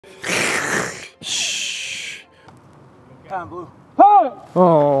Shh. Come on, Blue.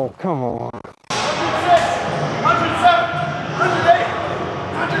 Oh, come on. 106, 107, 108,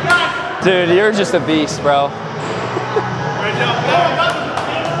 109. Dude, you're just a beast, bro.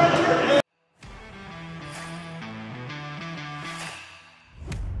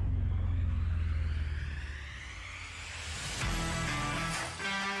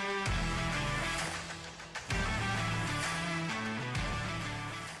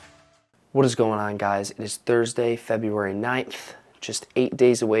 What is going on, guys? It is Thursday, February 9th. Just 8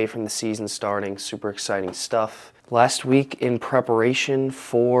 days away from the season starting. Super exciting stuff. Last week in preparation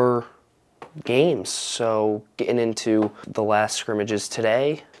for games. So getting into the last scrimmages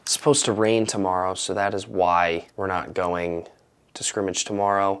today. It's supposed to rain tomorrow, so that is why we're not going to scrimmage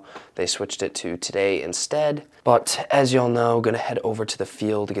tomorrow. They switched it to today instead. But as y'all know, gonna head over to the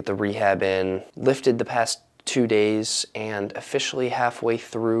field to get the rehab in. Lifted the past 2 days and officially halfway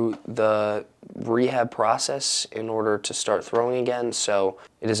through the rehab process in order to start throwing again. So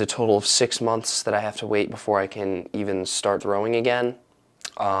it is a total of 6 months that I have to wait before I can even start throwing again.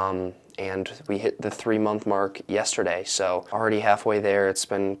 And we hit the 3-month mark yesterday, so already halfway there. It's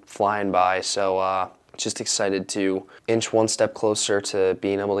been flying by, so just excited to inch one step closer to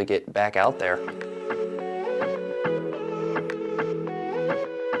being able to get back out there.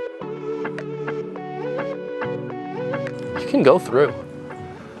 You can go through.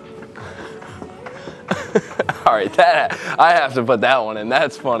 All right, that I have to put that one in.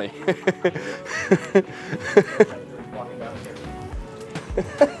 That's funny.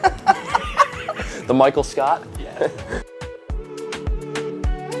 The Michael Scott? Yeah.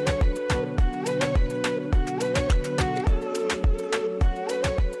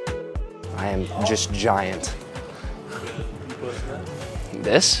 I am just giant.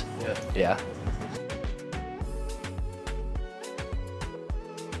 This? Yeah.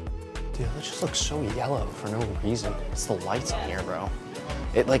 Dude, that just looks so yellow for no reason. It's the lights in here, bro.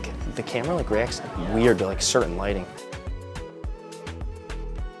 It like, the camera like reacts weird to like certain lighting.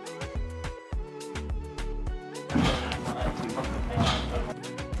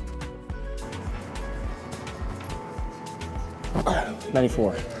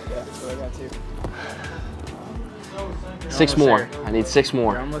 $94. Yeah, so I got 2. 6 more. There. I need 6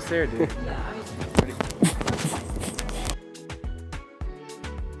 more. You're almost there, dude.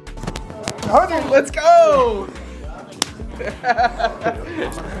 100, let's go!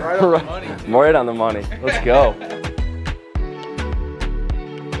 Right on the money. Dude. Right on the money. Let's go.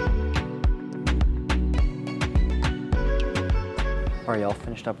 All right, y'all,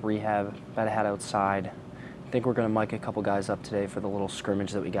 finished up rehab. About to head outside. I think we're gonna mic a couple guys up today for the little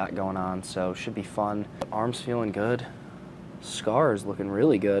scrimmage that we got going on, so should be fun. Arms feeling good. Scar is looking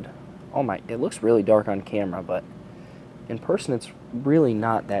really good. Oh my, it looks really dark on camera, but in person it's really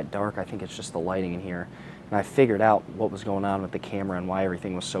not that dark. I think it's just the lighting in here. And I figured out what was going on with the camera and why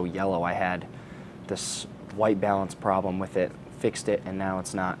everything was so yellow. I had this white balance problem with it, fixed it, and now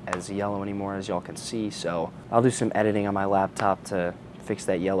it's not as yellow anymore, as y'all can see. So I'll do some editing on my laptop to fix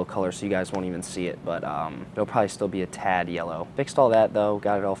that yellow color so you guys won't even see it, but it'll probably still be a tad yellow. Fixed all that though,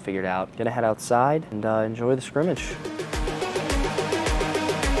 got it all figured out. Gonna head outside and enjoy the scrimmage.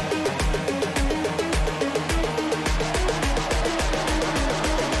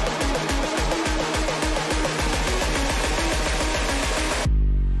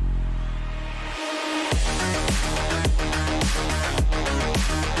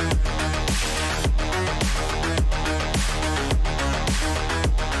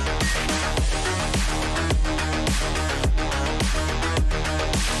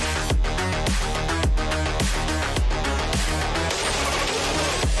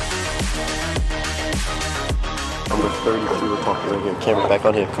 Number 32, we're talking right here. Camera back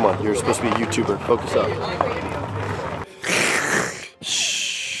on him. Come on, you're supposed to be a YouTuber. Focus up.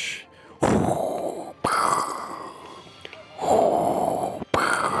 Shh. I'm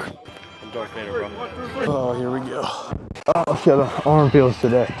Darth Vader, bro. Oh, here we go. Oh, see how the arm feels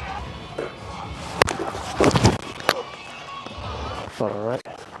today. All right.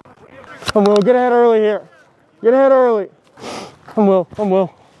 Come Will, get ahead early here. Get ahead early. Come Will, come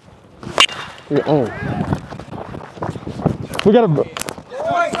Will. Oh. We got to.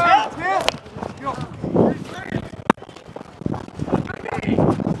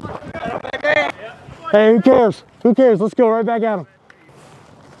 Hey, who cares? Who cares? Let's go right back at him.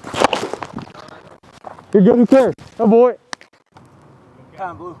 You're good, who cares? Oh boy. Come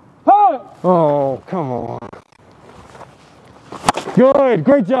on, Blue. Oh, come on. Good,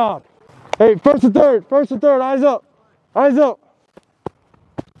 great job. Hey, first and third, eyes up. Eyes up.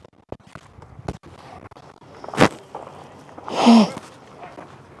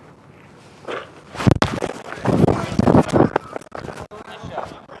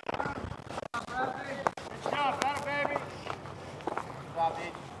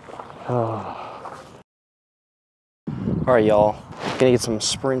 All right, y'all. Gonna get some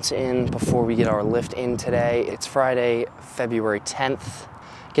sprints in before we get our lift in today. It's Friday, February 10th.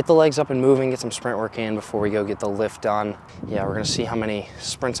 Get the legs up and moving, get some sprint work in before we go get the lift done. Yeah, we're gonna see how many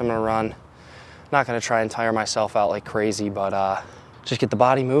sprints I'm gonna run. Not gonna try and tire myself out like crazy, but just get the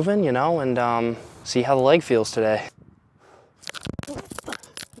body moving, you know, and see how the leg feels today.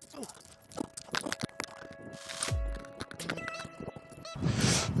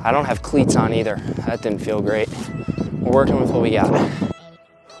 I don't have cleats on either. That didn't feel great. We're working with what we got.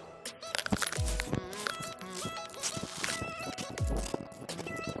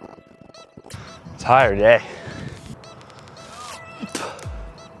 Tired day.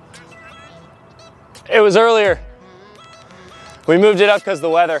 It was earlier. We moved it up because of the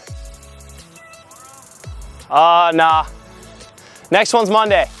weather. Nah. Next one's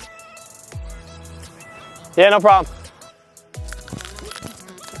Monday. Yeah, no problem.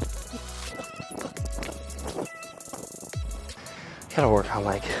 Gotta work on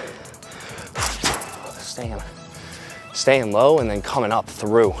like staying low and then coming up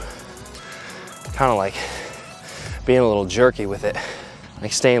through. Kind of like being a little jerky with it,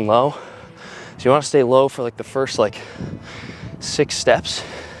 like staying low. So you want to stay low for like the first like 6 steps,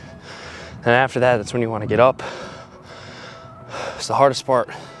 and after that, that's when you want to get up. So the hardest part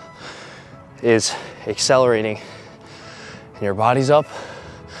is accelerating, and your body's up,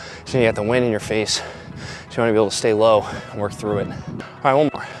 so you got the wind in your face. So you want to be able to stay low and work through it. All right, one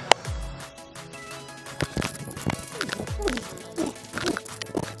more.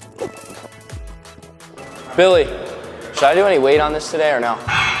 Billy, should I do any weight on this today or no?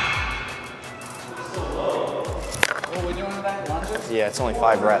 What are we doing with that? Lunges? Yeah, it's only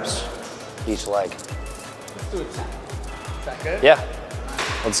 5 reps each leg. Let's do it 10. Is that good? Yeah,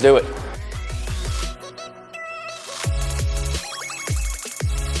 let's do it.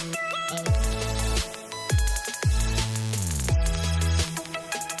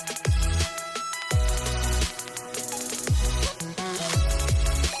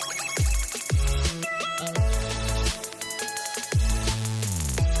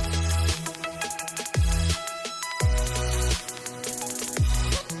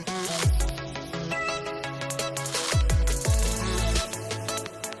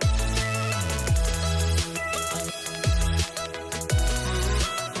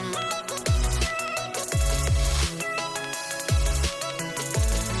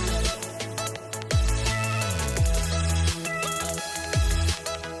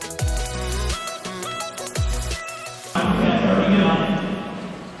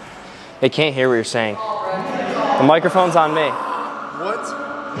 They can't hear what you're saying. The microphone's on me. What? 106,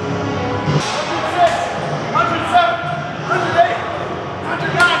 107, 108,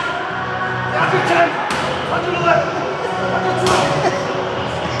 109, 110, 111,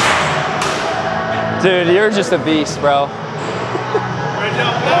 112. Dude, you're just a beast, bro. Great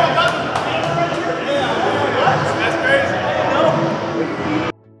job. That's crazy.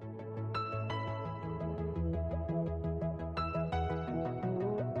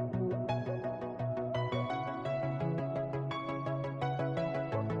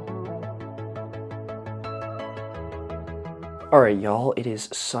 All right, y'all, it is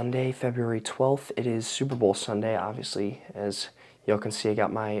Sunday, February 12th. It is Super Bowl Sunday, obviously. As y'all can see, I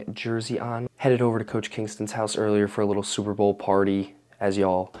got my jersey on. Headed over to Coach Kingston's house earlier for a little Super Bowl party, as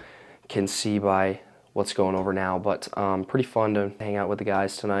y'all can see by what's going over now. But pretty fun to hang out with the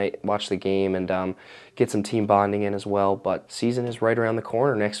guys tonight, watch the game, and get some team bonding in as well. But season is right around the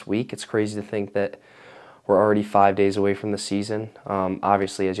corner next week. It's crazy to think that we're already 5 days away from the season.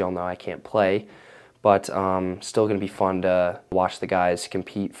 Obviously, as y'all know, I can't play. But still going to be fun to watch the guys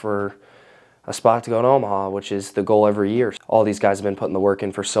compete for a spot to go to Omaha, which is the goal every year. All these guys have been putting the work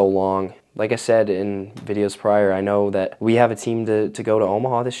in for so long. Like I said in videos prior, I know that we have a team to go to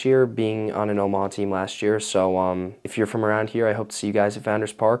Omaha this year, being on an Omaha team last year. So if you're from around here, I hope to see you guys at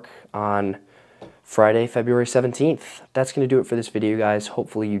Founders Park on Friday, February 17th. That's going to do it for this video, guys.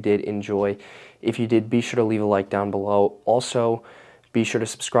 Hopefully you did enjoy. If you did, be sure to leave a like down below. Also, be sure to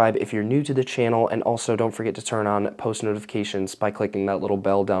subscribe if you're new to the channel, and also don't forget to turn on post notifications by clicking that little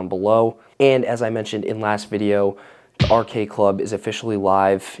bell down below. And as I mentioned in last video, the RK Club is officially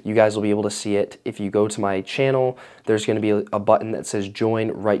live. You guys will be able to see it. If you go to my channel, there's going to be a button that says join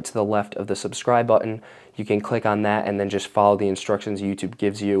right to the left of the subscribe button. You can click on that and then just follow the instructions YouTube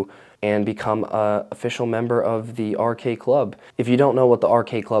gives you and become an official member of the RK Club. If you don't know what the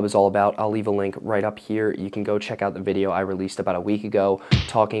RK Club is all about, I'll leave a link right up here. You can go check out the video I released about a week ago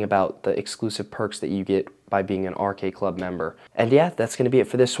talking about the exclusive perks that you get by being an RK Club member. And yeah, that's going to be it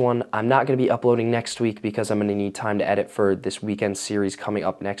for this one. I'm not going to be uploading next week because I'm going to need time to edit for this weekend series coming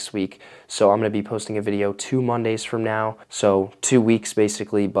up next week. So I'm going to be posting a video 2 Mondays from now. So 2 weeks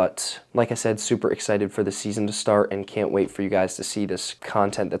basically, but like I said, super excited for the season to start and can't wait for you guys to see this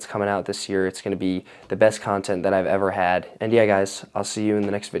content that's coming out this year. It's going to be the best content that I've ever had. And yeah, guys, I'll see you in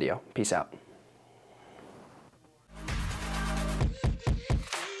the next video. Peace out.